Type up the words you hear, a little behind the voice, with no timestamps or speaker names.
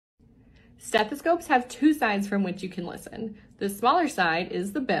Stethoscopes have two sides from which you can listen. The smaller side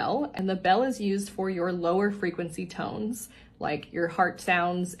is the bell, and the bell is used for your lower frequency tones, like your heart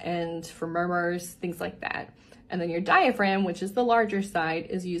sounds and for murmurs, things like that. And then your diaphragm, which is the larger side,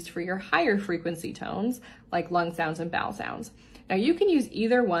 is used for your higher frequency tones, like lung sounds and bowel sounds. Now you can use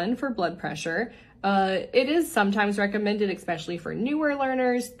either one for blood pressure. It is sometimes recommended, especially for newer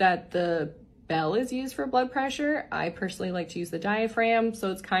learners, that the bell is used for blood pressure. I personally like to use the diaphragm,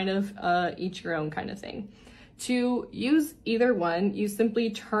 so it's kind of each your own kind of thing. To use either one, you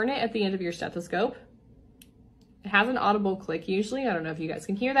simply turn it at the end of your stethoscope. It has an audible click usually. I don't know if you guys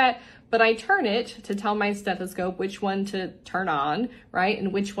can hear that, but I turn it to tell my stethoscope which one to turn on, right?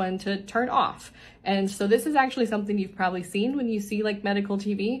 And which one to turn off. And so this is actually something you've probably seen when you see like medical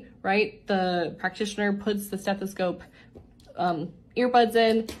TV, right? The practitioner puts the stethoscope earbuds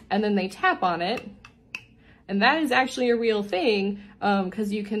in and then they tap on it. And that is actually a real thing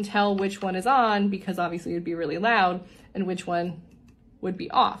because you can tell which one is on, because obviously it'd be really loud, and which one would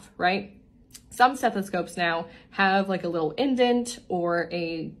be off, right? Some stethoscopes now have like a little indent or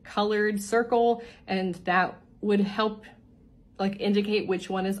a colored circle, and that would help like indicate which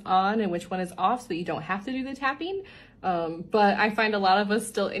one is on and which one is off so that you don't have to do the tapping. But I find a lot of us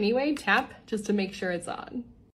still anyway tap just to make sure it's on.